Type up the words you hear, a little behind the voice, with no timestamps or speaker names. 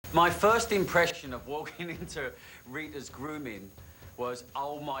My first impression of walking into Rita's Grooming was,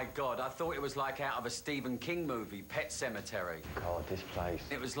 oh my God, I thought it was like out of a Stephen King movie, Pet Sematary. God, this place.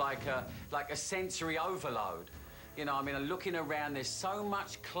 It was like a sensory overload. You know, I mean, looking around, there's so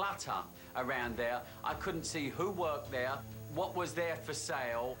much clutter around there. I couldn't see who worked there, what was there for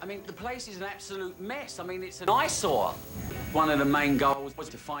sale. I mean, the place is an absolute mess. I mean, it's an eyesore. One of the main goals was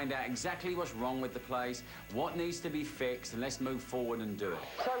to find out exactly what's wrong with the place, what needs to be fixed, and let's move forward and do it.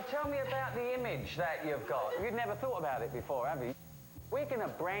 So tell me about the image that you've got. You've never thought about it before, have you? We're going to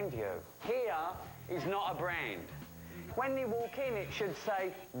brand you. Here is not a brand. When you walk in, it should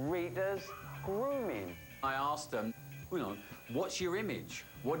say Rita's Grooming. I asked them, you know, what's your image?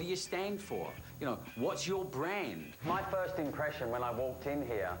 What do you stand for? You know, what's your brand? My first impression when I walked in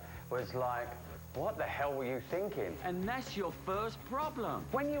here was like, what the hell were you thinking? And that's your first problem.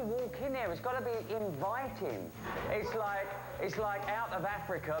 When you walk in here, it's got to be inviting. It's like out of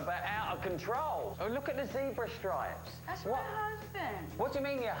Africa, but out of control. Oh, look at the zebra stripes. That's my husband. What do you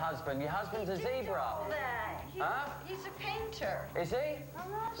mean, your husband? Your husband's a zebra. All that. He's a painter. Is he?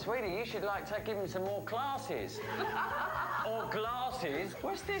 Sweetie, you should give him some more classes. Or glasses.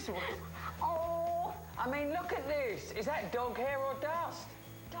 What's this? Oh, I mean, look at this. Is that dog hair or dust?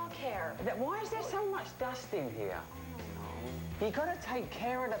 Dog hair. Why is there so much dust in here? You've got to take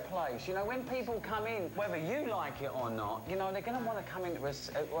care of the place. You know, when people come in, whether you like it or not, you know, they're going to want to come into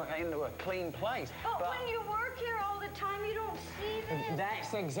a clean place. But when you work here all the time, you don't see this.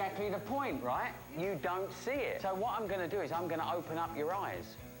 That's exactly the point, right? You don't see it. So what I'm going to do is I'm going to open up your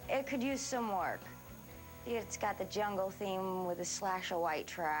eyes. It could use some work. It's got the jungle theme with a slash of white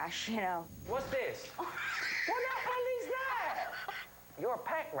trash, you know. What's this? What the hell is that? You're a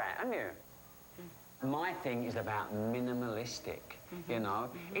pet rat, aren't you? My thing is about minimalistic, you know?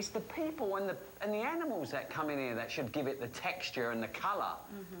 It's the people and the animals that come in here that should give it the texture and the colour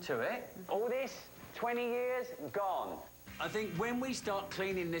to it. All this, 20 years, gone. I think when we start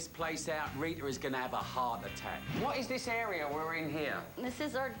cleaning this place out, Rita is going to have a heart attack. What is this area we're in here? This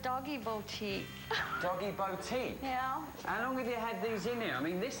is our doggy boutique. Doggy boutique? Yeah. How long have you had these in here? I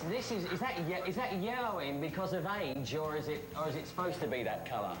mean, is that yellowing because of age, or is it supposed to be that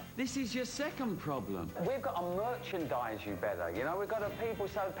colour? This is your second problem. We've got to merchandise you better, you know? We've got to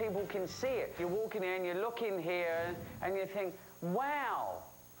so people can see it. You walk in here and you look in here and you think, wow,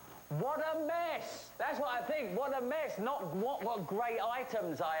 what a mess! That's what I think, what a mess, not what great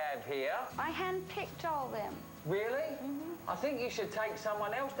items I have here. I hand-picked all them. Really? I think you should take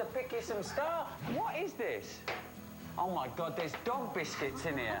someone else to pick you some stuff. What is this? Oh my God, there's dog biscuits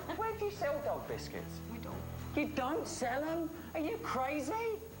in here. Where do you sell dog biscuits? We don't. You don't sell them? Are you crazy?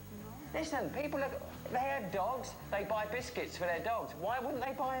 No. Listen, they have dogs, they buy biscuits for their dogs. Why wouldn't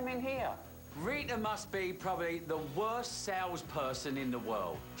they buy them in here? Rita must be probably the worst salesperson in the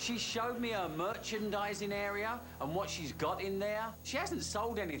world. She showed me her merchandising area and what she's got in there. She hasn't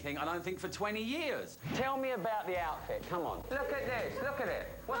sold anything, I don't think, for 20 years. Tell me about the outfit, come on. Look at this, look at it.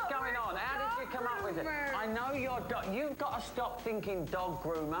 What's going on? How did you come up with it? I know you're you've got to stop thinking dog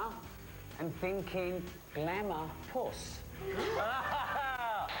groomer and thinking glamour puss.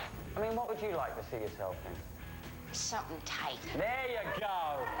 I mean, what would you like to see yourself in? Something tight. There you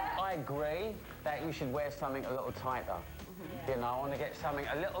go. I agree that you should wear something a little tighter. You know, I want to get something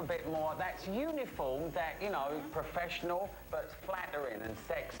a little bit more that's uniform, that, you know, professional, but flattering and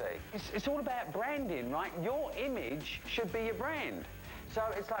sexy. It's all about branding, right? Your image should be your brand. So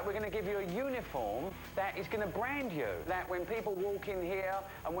it's like we're going to give you a uniform that is going to brand you. That when people walk in here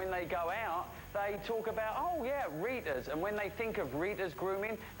and when they go out, they talk about, oh yeah, Rita's. And when they think of Rita's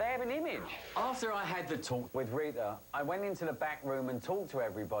Grooming, they have an image. After I had the talk With Rita, I went into the back room and talked to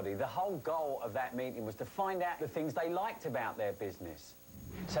everybody. The whole goal of that meeting was to find out the things they liked about their business.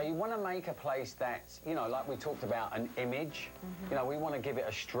 So you want to make a place that's, you know, like we talked about, an image. You know, we want to give it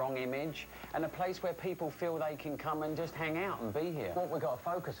a strong image and a place where people feel they can come and just hang out and be here. What we've got to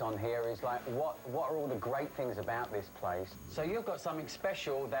focus on here is, like, what are all the great things about this place? So you've got something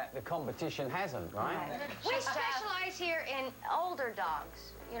special that the competition hasn't, right? We specialize here in older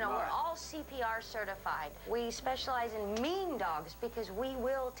dogs. You know, we're all CPR certified. We specialize in mean dogs because we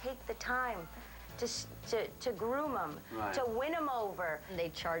will take the time to groom them, to win them over. They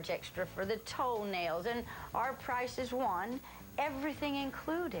charge extra for the toenails, and our price is one, everything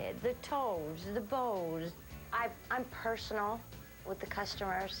included, the toes, the bows. I'm personal with the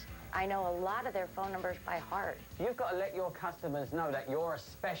customers. I know a lot of their phone numbers by heart. You've got to let your customers know that you're a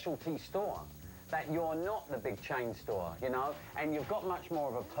specialty store, that you're not the big chain store, you know, and you've got much more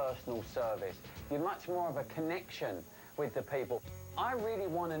of a personal service. You're much more of a connection with the people. I really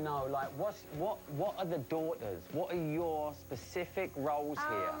want to know, like, what are the daughters? What are your specific roles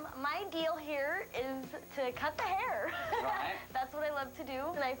here? My deal here is to cut the hair. Right. That's what I love to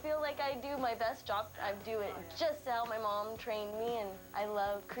do, and I feel like I do my best job. I do it just how my mom trained me, and I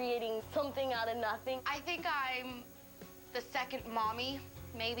love creating something out of nothing. I think I'm the second mommy,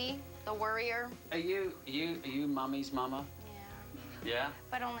 maybe, the worrier. Are you mummy's mama? Yeah. Yeah?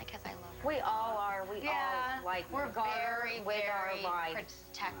 But only because I love her. We all are. We all like we're guard very, with our very wives.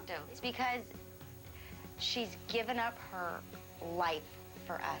 protective. It's because she's given up her life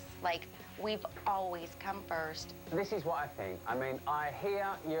for us. Like, we've always come first. This is what I think. I mean, I hear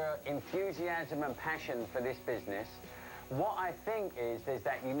your enthusiasm and passion for this business. What I think is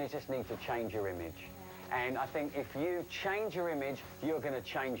that you just need to change your image. And I think if you change your image, you're going to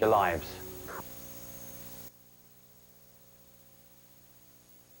change your lives.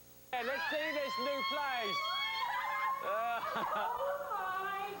 Yeah, let's see this new place.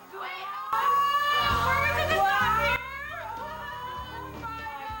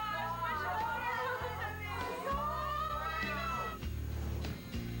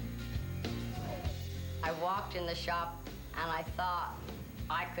 I walked in the shop and I thought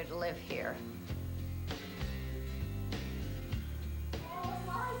I could live here.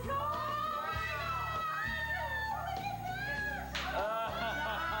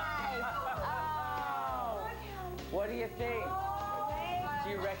 What do you think? Do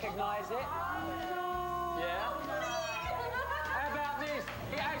you recognize it? Yeah? How about this?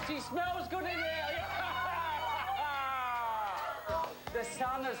 It actually smells good in here! The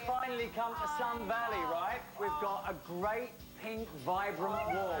sun has finally come to Sun Valley, right? We've got a great pink, vibrant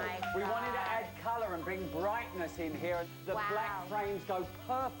wall. We wanted to add colour and bring brightness in here. The black frames go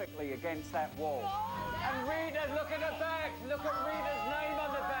perfectly against that wall. And Rita, look at the back. Look at Rita's name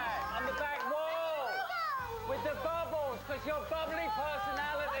on the back wall. With the bubbles, because your bubbly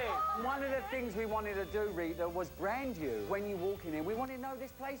personality. One of the things we wanted to do, Rita, was brand you when you walk in here. We wanted to know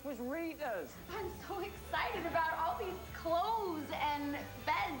this place was Rita's. I'm so excited about all these clothes and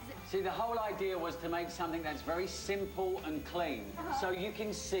beds. See, the whole idea was to make something that's very simple and clean, so you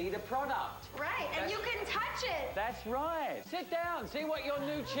can see the product. Right, and you can touch it. That's right. Sit down, see what your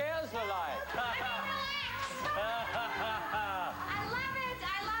new chairs are like. I love it,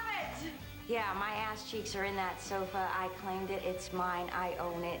 I love it. Yeah, my ass cheeks are in that sofa. I claimed it. It's mine. I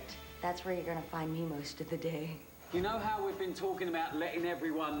own it. That's where you're gonna find me most of the day. You know how we've been talking about letting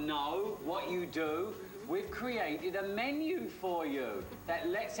everyone know what you do? We've created a menu for you that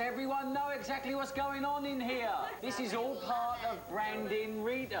lets everyone know exactly what's going on in here. This is all part of branding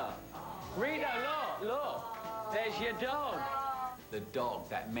Rita. Rita, look, there's your dog. The dog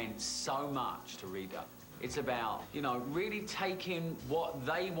that meant so much to Rita. It's about, you know, really taking what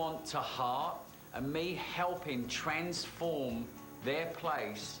they want to heart and me helping transform their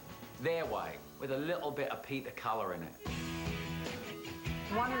place, their way, with a little bit of Peter colour in it.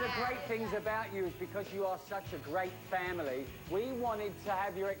 One of the great things about you is because you are such a great family, we wanted to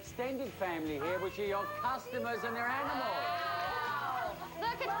have your extended family here, which are your customers and their animals. Wow.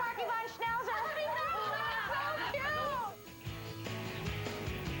 Look, it's Sparky Von Schnauzer. So cute.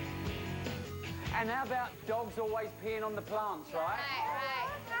 And how about dogs always peeing on the plants, right?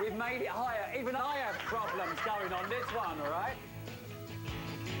 Right. We've made it higher. Even I have problems going on this one, all right?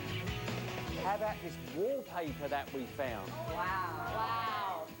 How about this wallpaper that we found?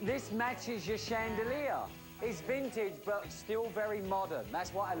 Wow. This matches your chandelier. It's vintage, but still very modern.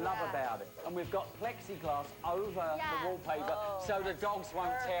 That's what I love about it. And we've got plexiglass over the wallpaper so the dogs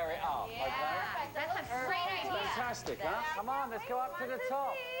won't tear it up, okay? That's a great idea. Fantastic, huh? Come on, let's go up to the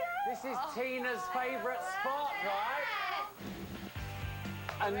top. This is Tina's favourite spot, right?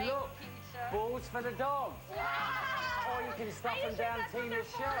 And look, balls for the dogs. Or you can stuff them down Tina's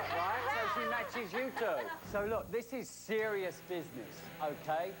shirt, right? So she matches you two. So look, this is serious business,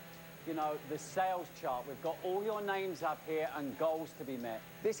 okay? You know, the sales chart, we've got all your names up here and goals to be met.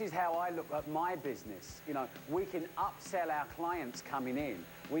 This is how I look at my business. You know, we can upsell our clients coming in.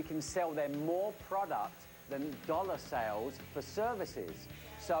 We can sell them more product than dollar sales for services.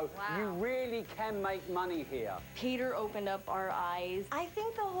 So you really can make money here. Peter opened up our eyes. I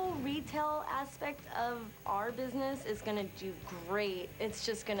think the whole retail aspect of our business is gonna do great. It's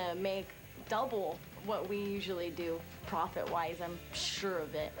just gonna make double what we usually do profit-wise. I'm sure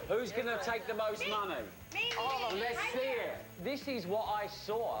of it. Who's gonna take the most money? Me. Oh, let's see it. This is what I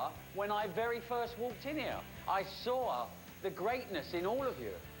saw when I very first walked in here. I saw the greatness in all of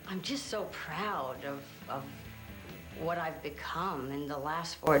you. I'm just so proud of what I've become in the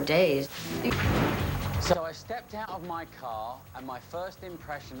last 4 days. So I stepped out of my car and my first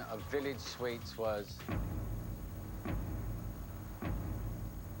impression of Village Sweets was...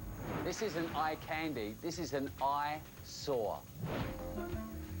 This isn't eye candy, this is an eyesore.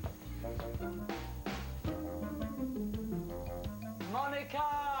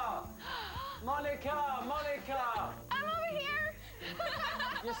 Monica! Monica! Monica! I'm over here.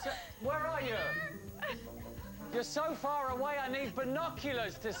 Where are you? You're so far away, I need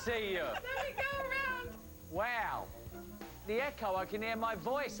binoculars to see you. Let me go around. Wow. The echo, I can hear my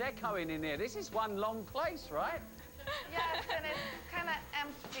voice echoing in here. This is one long place, right? Yes, and it's kind of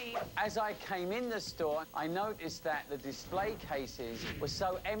empty. As I came in the store, I noticed that the display cases were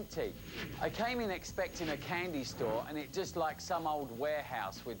so empty. I came in expecting a candy store, and it just like some old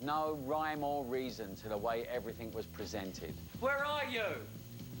warehouse with no rhyme or reason to the way everything was presented. Where are you?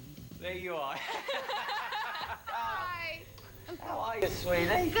 There you are. Hi. How are you,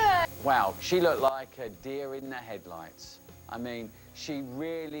 sweetie? Good. Wow, she looked like a deer in the headlights. I mean, she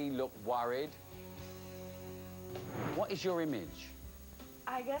really looked worried. What is your image?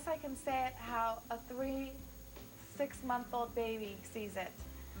 I guess I can say it how a 6-month-old baby sees it.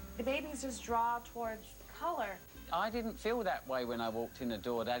 The babies just draw towards color. I didn't feel that way when I walked in the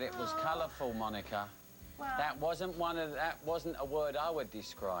door, that it was colourful, Monica. Well, That wasn't a word I would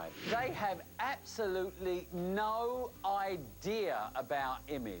describe. They have absolutely no idea about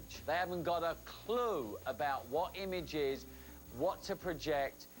image. They haven't got a clue about what image is, what to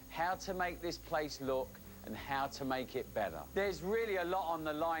project, how to make this place look, and how to make it better. There's really a lot on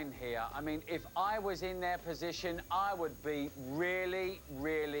the line here. I mean, if I was in their position, I would be really,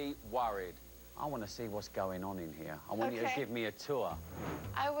 really worried. I want to see what's going on in here. I want you to Okay. give me a tour.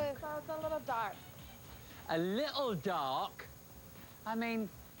 I was. so it's a little dark. A little dark. I mean,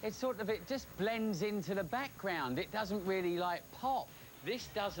 it just blends into the background. It doesn't really, like, pop. This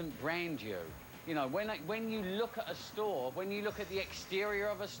doesn't brand you. You know, when you look at a store, when you look at the exterior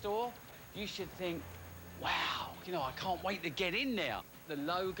of a store, you should think, wow, you know, I can't wait to get in there. The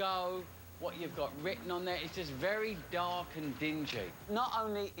logo, what you've got written on there, it's just very dark and dingy. Not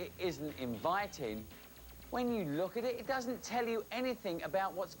only it isn't inviting, when you look at it, it doesn't tell you anything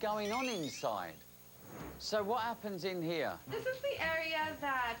about what's going on inside. So what happens in here? This is the area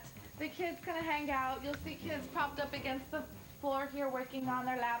that the kids kind of hang out. You'll see kids propped up against the floor here working on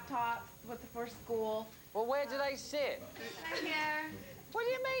their laptops for school. Well, where do they sit? Right here. What do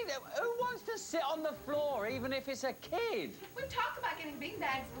you mean? Who wants to sit on the floor, even if it's a kid? We've talked about getting bean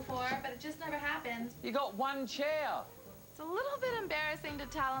bags before, but it just never happened. You got one chair. It's a little bit embarrassing to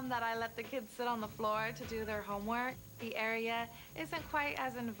tell them that I let the kids sit on the floor to do their homework. The area isn't quite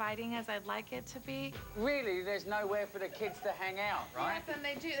as inviting as I'd like it to be. Really, there's nowhere for the kids to hang out, right? Yes, and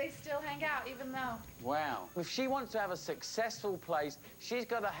they do. They still hang out, even though. Wow. If she wants to have a successful place, she's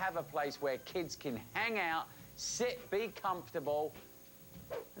got to have a place where kids can hang out, sit, be comfortable,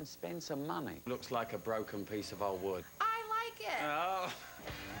 and spend some money. Looks like a broken piece of old wood. I like it.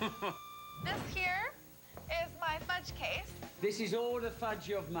 Oh. This here is my fudge case. This is all the fudge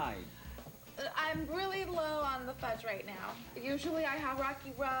you've made. I'm really low on the fudge right now. Usually I have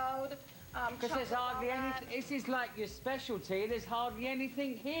Rocky Road, Because there's hardly anything. This is like your specialty. There's hardly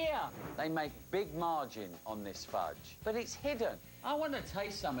anything here. They make big margin on this fudge, but it's hidden. I want to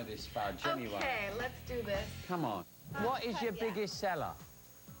taste some of this fudge anyway. Okay, let's do this. Come on. What is your biggest seller?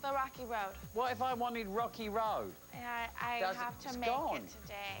 The Rocky Road. What if I wanted Rocky Road? I have to It's make gone. it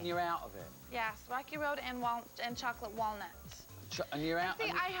today. And you're out of it. Yes, Rocky Road and chocolate walnuts. And you're out. See,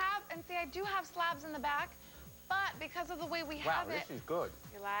 and- I do have slabs in the back, but because of the way we Wow, have it. this is good.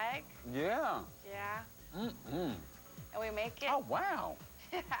 You like? Yeah. Yeah. Mm-mm. And we make it. Oh, wow.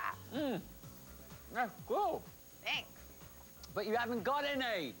 That's cool. Thanks. But you haven't got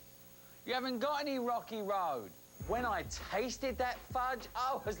any. You haven't got any Rocky Road. When I tasted that fudge,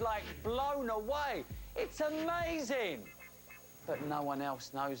 I was like blown away. It's amazing. But no one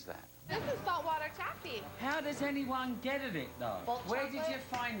else knows that. This is saltwater taffy. How does anyone get at it, though? Bolt Where did chocolate?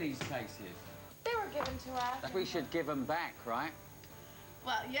 you find these cases? They were given to us. We should give them back, right?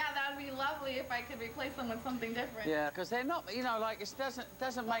 Well, yeah, that would be lovely if I could replace them with something different. Yeah, because they're not, you know, like, it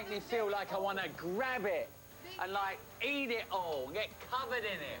doesn't make me feel like I want to grab it and, like, eat it all, get covered in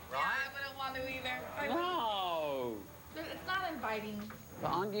it, Yeah, right? I wouldn't want to either. No. It's not inviting.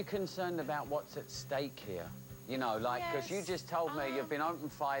 But aren't you concerned about what's at stake here? You know, like, because you Yes. just told me you've been open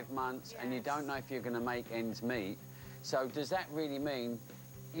 5 months and you yes. don't know if you're going to make ends meet. So does that really mean,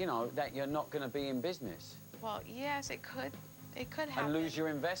 you know, that you're not going to be in business? Well, yes, it could. It could happen. And lose your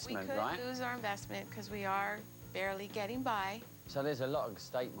investment, we could right? lose our investment because we are barely getting by. So there's a lot at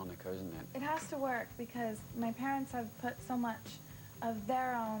stake, Monica, isn't it? It has to work because my parents have put so much of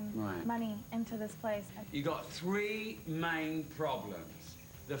their own Right. money into this place. You got 3 main problems.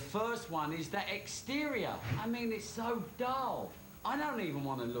 The first one is the exterior. I mean, it's so dull. I don't even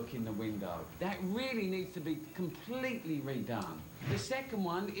want to look in the window. That really needs to be completely redone. The second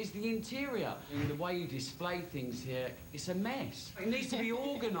one is the interior. The way you display things here, it's a mess. It needs to be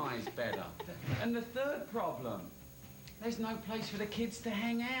organised better. And the third problem, there's no place for the kids to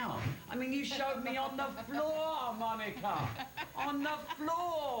hang out. I mean, you showed me on the floor, Monica. On the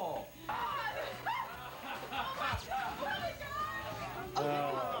floor.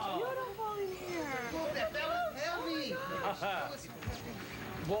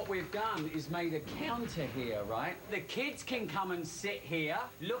 What we've done is made a counter here, right? The kids can come and sit here,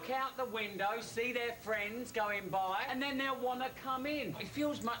 look out the window, see their friends going by, and then they'll want to come in. It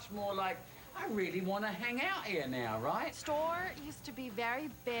feels much more like, I really want to hang out here now, right? Store used to be very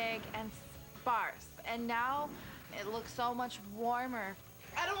big and sparse, and now it looks so much warmer.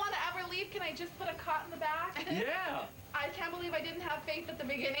 I don't want to ever leave. Can I just put a cot in the back? Yeah. I can't believe I didn't have faith at the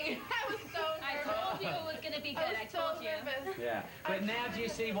beginning. I was so nervous. I told you it was going to be good. I told you. Nervous. Yeah, but now do you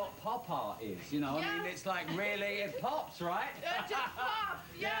see what pop art is? You know, I mean, it's like really, it pops, right? It just pops,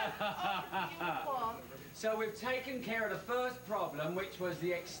 yes. Oh, beautiful. So we've taken care of the first problem, which was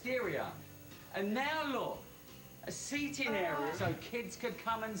the exterior. And now look, a seating area so kids could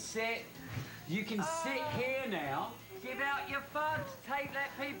come and sit. You can sit here now. Give out your fudge.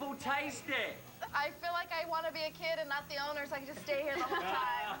 Let people taste it. I feel like I want to be a kid and not the owner, so I can just stay here the whole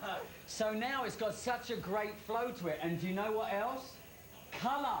time. So now it's got such a great flow to it. And do you know what else?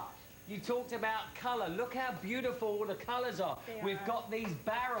 Colour. You talked about colour. Look how beautiful all the colours are. We've got these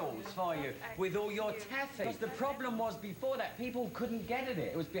barrels for you with all your taffy. Because the problem was before that, people couldn't get at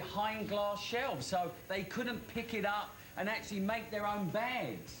it. It was behind glass shelves, so they couldn't pick it up and actually make their own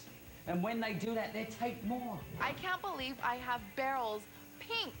bags. And when they do that, they take more. I can't believe I have barrels.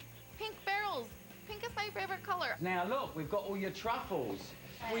 Pink. Pink barrels. Pink is my favorite color. Now look, we've got all your truffles.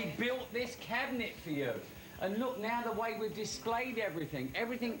 We built this cabinet for you. And look, now the way we've displayed everything.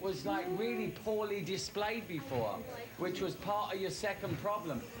 Everything was like really poorly displayed before, which was part of your second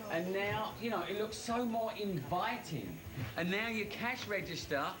problem. And now, you know, it looks so more inviting. And now your cash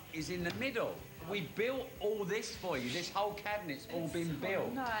register is in the middle. We built all this for you. This whole cabinet's all been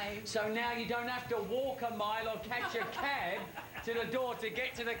built. Nice. So now you don't have to walk a mile or catch a cab to the door to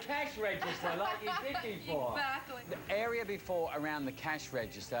get to the cash register like you did before. Exactly. The area before around the cash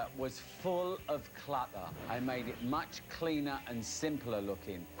register was full of clutter. I made it much cleaner and simpler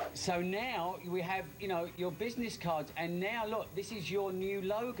looking. So now we have, you know, your business cards, and now look, this is your new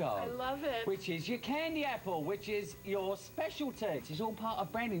logo. I love it. Which is your candy apple, which is your specialty. It's all part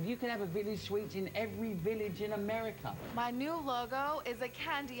of branding. You could have a Village Sweets in every village in America. My new logo is a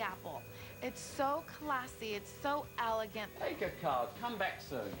candy apple. It's so classy, it's so elegant. Take a card, come back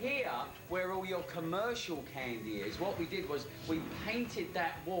soon. Here, where all your commercial candy is, what we did was we painted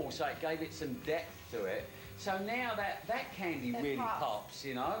that wall so it gave it some depth to it. So now that candy really pops,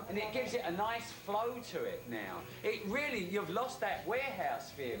 you know, and it gives it a nice flow to it now. It really, you've lost that warehouse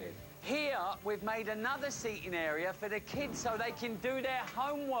feeling. Here, we've made another seating area for the kids so they can do their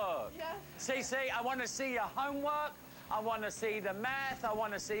homework. Yes. See, I want to see your homework. I want to see the math, I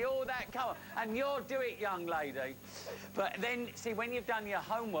want to see all that. Come on, and you'll do it, young lady. But then, see, when you've done your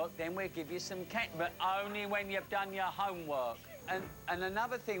homework, then we'll give you some candy, but only when you've done your homework. And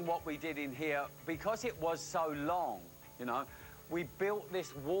another thing what we did in here, because it was so long, you know, we built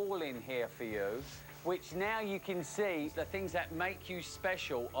this wall in here for you, which now you can see the things that make you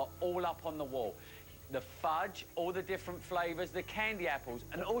special are all up on the wall. The fudge, all the different flavours, the candy apples.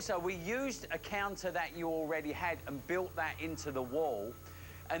 And also, we used a counter that you already had and built that into the wall.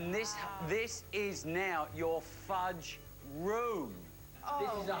 And this is now your fudge room.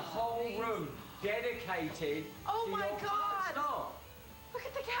 This is a whole room dedicated to my your God. Stop. Look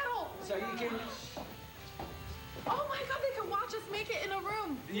at the kettle. So you can... Oh my God, they can watch us make it in a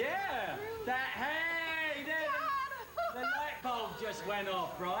room. Yeah. Hey, there. The light bulb just went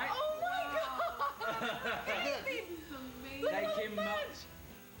off, right? Oh my God. This is amazing. They can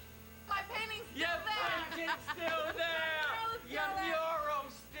My painting's still Your there. painting's still there. Your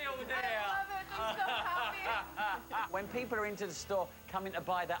mural's still there. I love it. I'm so happy. When people are into the store coming to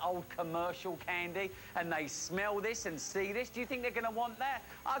buy that old commercial candy and they smell this and see this, do you think they're going to want that?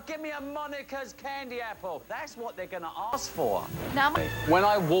 Oh, give me a Monica's candy apple. That's what they're going to ask for. Now, when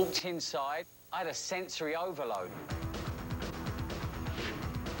I walked inside, I had a sensory overload.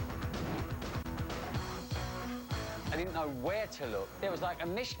 I didn't know where to look. There was like a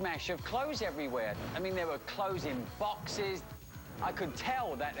mishmash of clothes everywhere. I mean, there were clothes in boxes. I could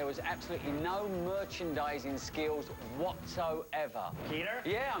tell that there was absolutely no merchandising skills whatsoever. Peter?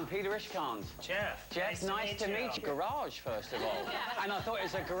 Yeah, I'm Peter Ishkans. Jeff. Jeff, nice to meet you. Garage, first of all. And I thought it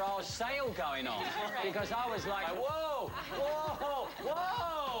was a garage sale going on. Because I was like, whoa, whoa,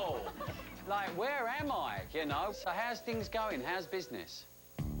 whoa! Like, where am I, you know? So how's things going? How's business?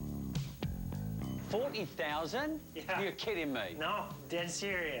 40,000? Yeah. You're kidding me. No, dead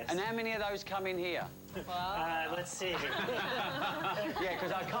serious. And how many of those come in here? Let's see. Yeah,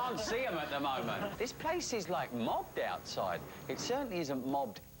 because I can't see them at the moment. This place is like mobbed outside. It certainly isn't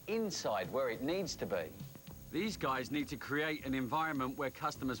mobbed inside where it needs to be. These guys need to create an environment where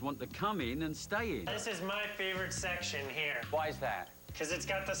customers want to come in and stay in. This is my favorite section here. Why is that? Because it's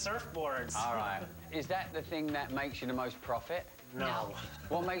got the surfboards. All right. Is that the thing that makes you the most profit? No.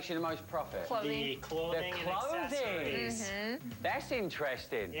 What makes you the most profit? The clothing and accessories. That's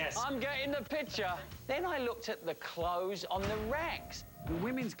interesting. Yes. I'm getting the picture. Then I looked at the clothes on the racks. The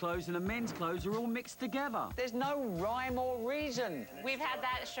women's clothes and the men's clothes are all mixed together. There's no rhyme or reason. We've had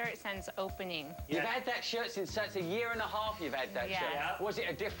that shirt since opening. You've had that shirt since, so it's a year and a half you've had that shirt. Yeah. Was it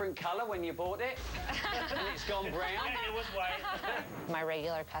a different colour when you bought it? And it's gone brown? It was white. My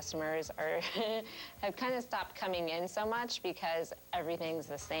regular customers have kind of stopped coming in so much because everything's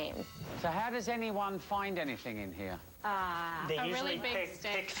the same. So how does anyone find anything in here? They A usually really big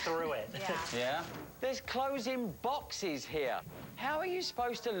pick through it. Yeah? There's clothes in boxes here. How are you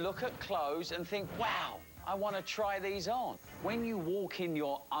supposed to look at clothes and think, wow, I want to try these on? When you walk in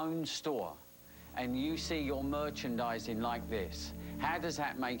your own store and you see your merchandising like this, how does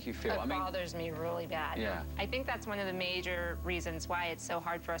that make you feel? It bothers me really bad. Yeah. I think that's one of the major reasons why it's so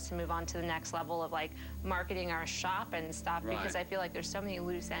hard for us to move on to the next level of like marketing our shop and stuff, Right. because I feel like there's so many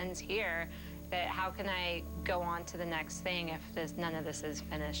loose ends here that how can I go on to the next thing if none of this is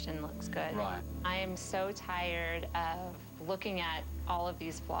finished and looks good? Right. I am so tired of looking at all of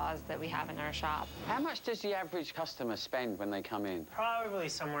these flaws that we have in our shop. How much does the average customer spend when they come in? Probably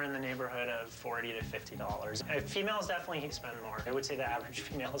somewhere in the neighborhood of $40 to $50. Females definitely spend more. I would say the average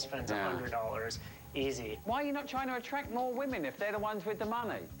female spends $100 easy. Why are you not trying to attract more women if they're the ones with the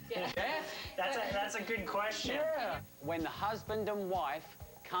money? Yeah. That's a good question. Yeah. When the husband and wife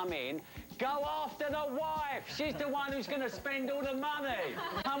come in, go after the wife. She's the one who's going to spend all the money.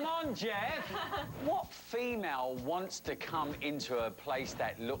 Come on, Jeff. What female wants to come into a place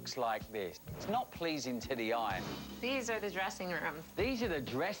that looks like this? It's not pleasing to the eye. These are the dressing rooms. These are the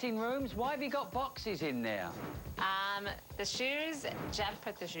dressing rooms? Why have you got boxes in there? The shoes, Jeff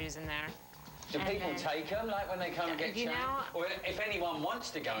put the shoes in there. Do people take them, like when they come and get You changed? know- Or if anyone wants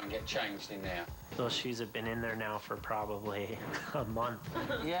to go and get changed in there? Those shoes have been in there now for probably a month.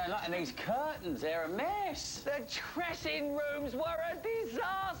 Yeah, like, and these curtains, they're a mess. The dressing rooms were a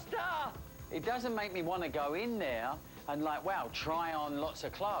disaster. It doesn't make me want to go in there and like, wow, try on lots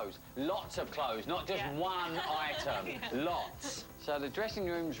of clothes. Lots of clothes, not just one item. Lots. So the dressing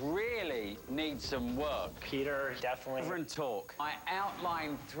rooms really need some work. Peter, definitely. Over and talk. I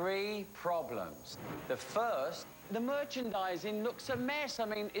outlined 3 problems. The first, the merchandising looks a mess. I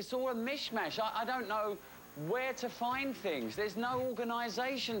mean, it's all a mishmash. I don't know where to find things. There's no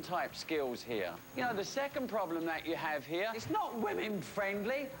organisation type skills here. You know, the second problem that you have here, it's not women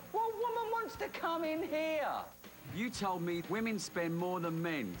friendly. What woman wants to come in here? You told me women spend more than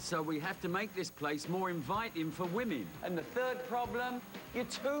men, so we have to make this place more inviting for women. And the third problem, you're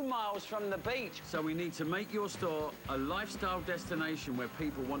 2 miles from the beach. So we need to make your store a lifestyle destination where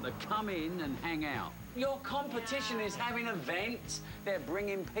people want to come in and hang out. Your competition is having events. They're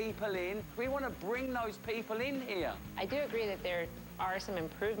bringing people in. We want to bring those people in here. I do agree that there are some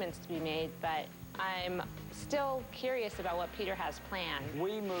improvements to be made, but I'm still curious about what Peter has planned.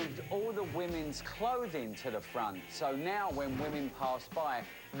 We moved all the women's clothing to the front, so now when women pass by,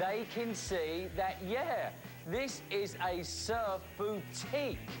 they can see that, yeah, this is a surf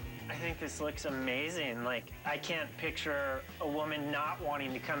boutique. I think this looks amazing. Like, I can't picture a woman not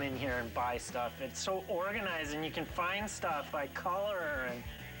wanting to come in here and buy stuff. It's so organized, and you can find stuff by color, and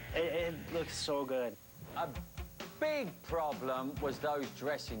it looks so good. A big problem was those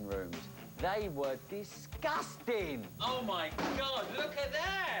dressing rooms. They were disgusting. Oh my God, look at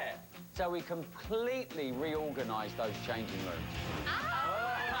that. So we completely reorganized those changing rooms.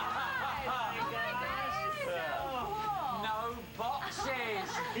 No boxes.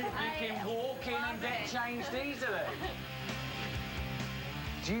 You can walk in and get changed easily.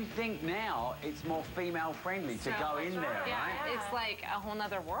 Do you think now it's more female friendly to go in there, Yeah, right? it's like a whole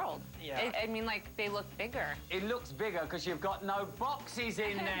nother world. Yeah. I mean, like, they look bigger. It looks bigger because you've got no boxes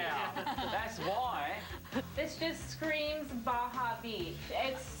in there. That's why. This just screams Baja Beach.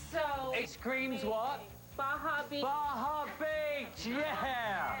 It's so... It screams what? Baja Beach. Baja Beach,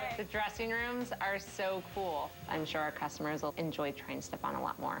 yeah! The dressing rooms are so cool. I'm sure our customers will enjoy trying stuff on a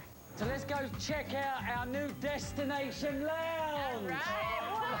lot more. So let's go check out our new destination lounge.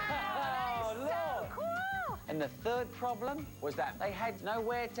 Wow, look. so cool. And the third problem was that they had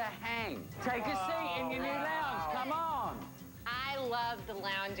nowhere to hang. Take a seat in your new lounge, come on. I love the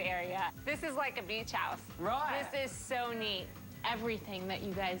lounge area. This is like a beach house. Right. This is so neat. Everything that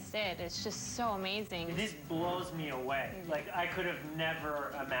you guys did, it's just so amazing. This blows me away. Like, I could have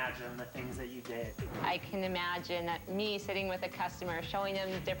never imagined the things that you did. I can imagine me sitting with a customer, showing them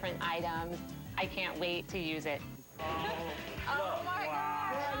different items. I can't wait to use it. Oh my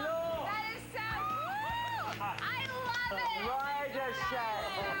gosh! look. That is so cool! I love it! Rider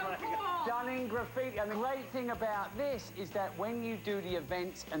Shack. So cool. Done in graffiti. And the great thing about this is that when you do the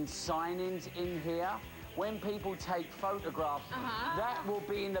events and sign-ins in here, when people take photographs, that will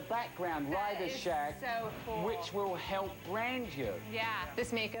be in the background, Rider Shack, so cool. which will help brand you. Yeah,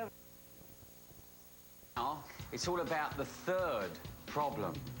 this makeover. Now, it's all about the third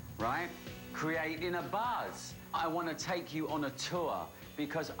problem, right? Creating a buzz. I want to take you on a tour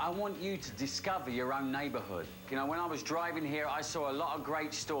because I want you to discover your own neighborhood. You know, when I was driving here, I saw a lot of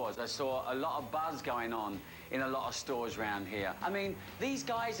great stores. I saw a lot of buzz going on in a lot of stores around here. I mean, these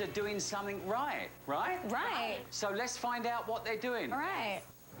guys are doing something right, right? Right. So let's find out what they're doing. All right.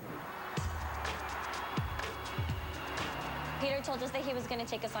 Peter told us that he was going to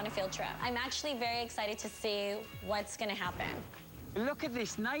take us on a field trip. I'm actually very excited to see what's going to happen. Look at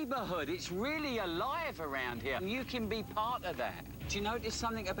this neighborhood. It's really alive around here. You can be part of that. Do you notice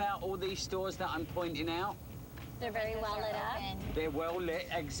something about all these stores that I'm pointing out? They're very well lit up. They're well lit,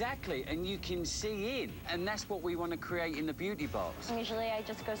 exactly, and you can see in. And that's what we want to create in the beauty box. Usually I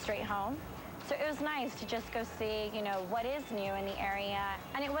just go straight home. So it was nice to just go see, you know, what is new in the area.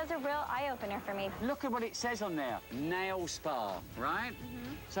 And it was a real eye-opener for me. Look at what it says on there. Nail spa, right?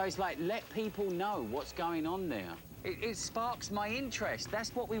 So it's like, let people know what's going on there. It sparks my interest.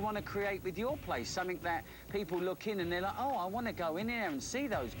 That's what we want to create with your place, something that people look in and they're like, oh, I want to go in there and see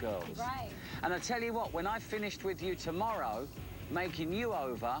those girls. Right. And I tell you what, when I've finished with you tomorrow, making you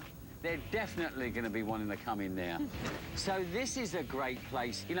over, they're definitely going to be wanting to come in there. So this is a great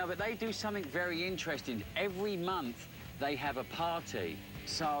place, you know, but they do something very interesting. Every month, they have a party.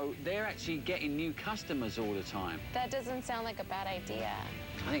 So they're actually getting new customers all the time. That doesn't sound like a bad idea.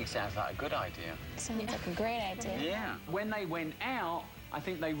 I think it sounds like a good idea. Sounds like a great idea. Yeah. When they went out, I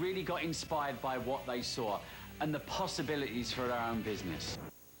think they really got inspired by what they saw and the possibilities for their own business.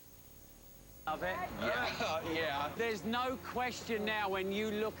 Love it? Yeah. Yeah. There's no question now when you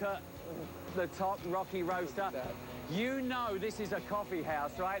look at the top, Rocky Roaster, you know this is a coffee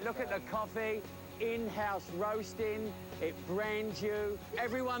house, right? Look at the coffee, in-house roasting, it brands you.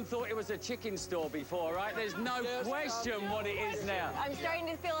 Everyone thought it was a chicken store before, right? There's no question what it is now. I'm starting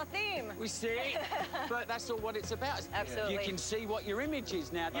to feel a theme. We see, but that's all what it's about. Absolutely. You can see what your image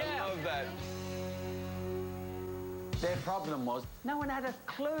is now. I love that. Their problem was no one had a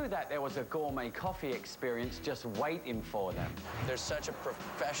clue that there was a gourmet coffee experience just waiting for them. There's such a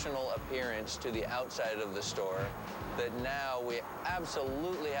professional appearance to the outside of the store that now we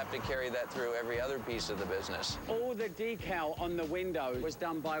absolutely have to carry that through every other piece of the business. All the decal on the window was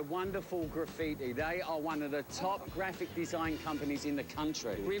done by Wonderful Graffiti. They are one of the top graphic design companies in the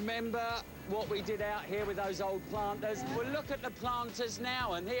country. Remember what we did out here with those old planters? Well, look at the planters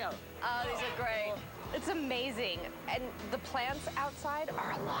now and here. Oh, these are great. It's amazing. And the plants outside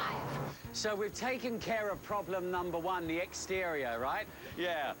are alive. So we've taken care of problem number one, the exterior, right?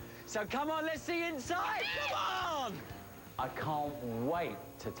 Yeah. So come on, let's see inside. Come on! I can't wait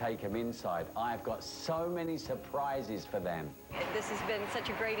to take them inside. I've got so many surprises for them. This has been such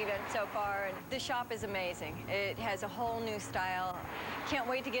a great event so far, and the shop is amazing. It has a whole new style. Can't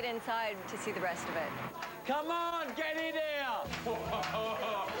wait to get inside to see the rest of it. Come on, get in here! Come on!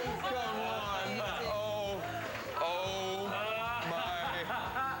 Oh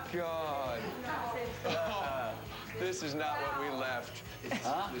my God! This is not what we left.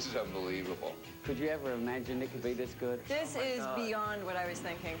 This is unbelievable. Could you ever imagine it could be this good? This is beyond what I was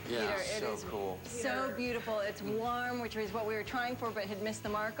thinking. Yeah, Peter, it so is cool. so beautiful. It's warm, which is what we were trying for, but had missed the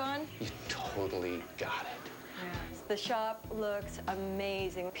mark on. You totally got it. The shop looks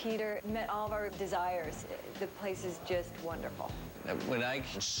amazing. Peter met all of our desires. The place is just wonderful. When I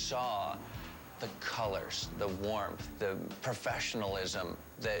saw the colors, the warmth, the professionalism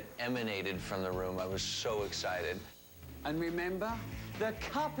that emanated from the room, I was so excited. And remember, the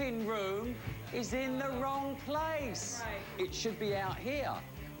cupping room is in the wrong place. Right. It should be out here,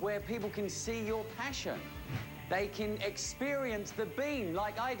 where people can see your passion. They can experience the bean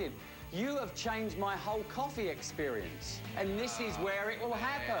like I did. you have changed my whole coffee experience. And this is where it will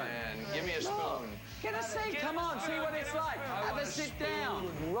happen. And give me a spoon. Look, get a seat, come on, see what it's like. Have a sit down.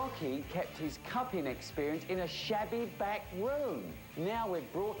 Rocky kept his cupping experience in a shabby back room. Now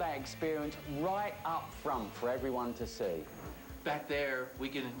we've brought that experience right up front for everyone to see. Back there,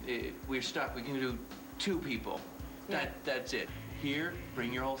 we're stuck. We can do 2 people. That's it. Here,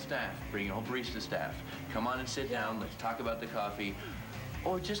 bring your whole staff. Bring your whole barista staff. Come on and sit down. Let's talk about the coffee.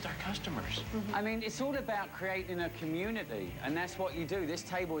 Or just our customers. I mean, it's all about creating a community, and that's what you do. This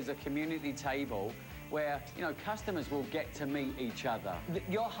table is a community table where, you know, customers will get to meet each other.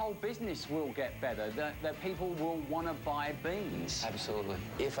 Your whole business will get better, that people will want to buy beans. Absolutely.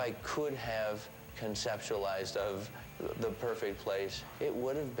 If I could have conceptualized of the perfect place, it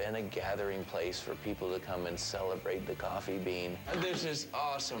would have been a gathering place for people to come and celebrate the coffee bean. This is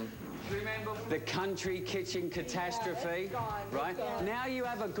awesome. Remember the country kitchen catastrophe, right? Now you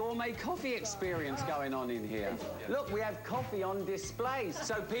have a gourmet coffee experience going on in here. Look, we have coffee on displays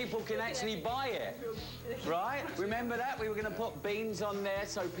so people can actually buy it, right? Remember that? We were going to put beans on there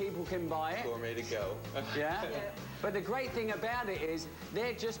so people can buy it. Gourmet to go. Yeah? But the great thing about it is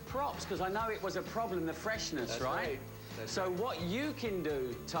they're just props, because I know it was a problem, the freshness, That's right? So what you can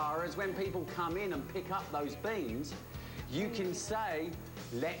do, Tara, is when people come in and pick up those beans, you can say,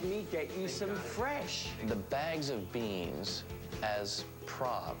 let me get you some fresh. The bags of beans as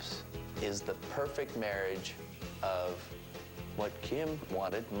props is the perfect marriage of what Kim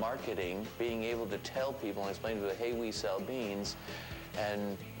wanted, marketing, being able to tell people and explain to them, hey, we sell beans,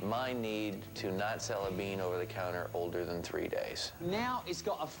 and my need to not sell a bean over the counter older than 3 days. Now it's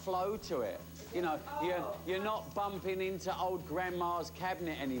got a flow to it. You know, you're not bumping into old grandma's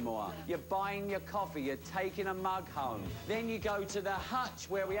cabinet anymore. You're buying your coffee, you're taking a mug home. Then you go to the hutch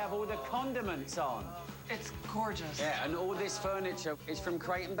where we have all the condiments on. It's gorgeous. Yeah, and all this furniture is from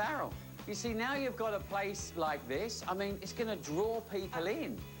Crate and Barrel. You see, now you've got a place like this, I mean, it's going to draw people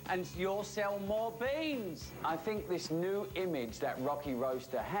in, and you'll sell more beans. I think this new image that Rocky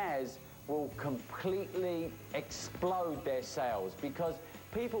Roaster has will completely explode their sales, because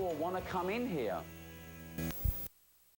people will want to come in here.